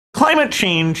Climate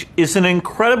change is an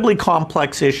incredibly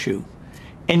complex issue,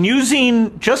 and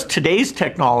using just today's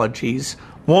technologies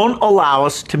won't allow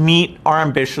us to meet our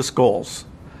ambitious goals.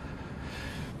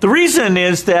 The reason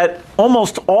is that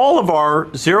almost all of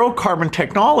our zero carbon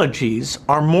technologies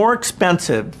are more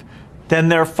expensive than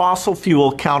their fossil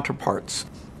fuel counterparts.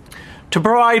 To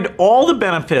provide all the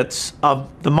benefits of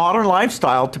the modern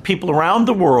lifestyle to people around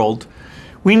the world,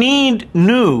 we need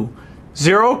new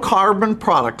zero carbon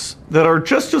products that are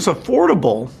just as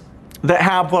affordable, that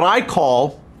have what I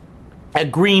call a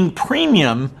green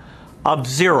premium of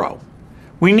zero.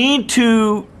 We need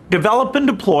to develop and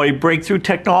deploy breakthrough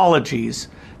technologies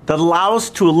that allow us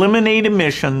to eliminate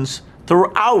emissions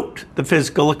throughout the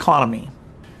physical economy.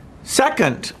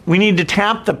 Second, we need to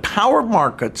tap the power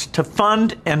markets to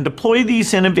fund and deploy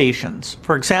these innovations,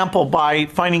 for example, by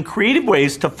finding creative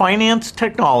ways to finance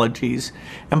technologies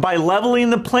and by leveling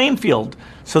the playing field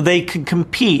so they can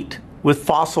compete with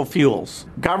fossil fuels.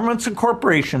 Governments and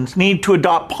corporations need to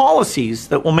adopt policies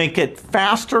that will make it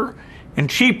faster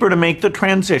and cheaper to make the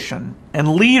transition, and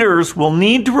leaders will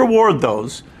need to reward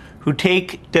those who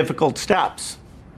take difficult steps.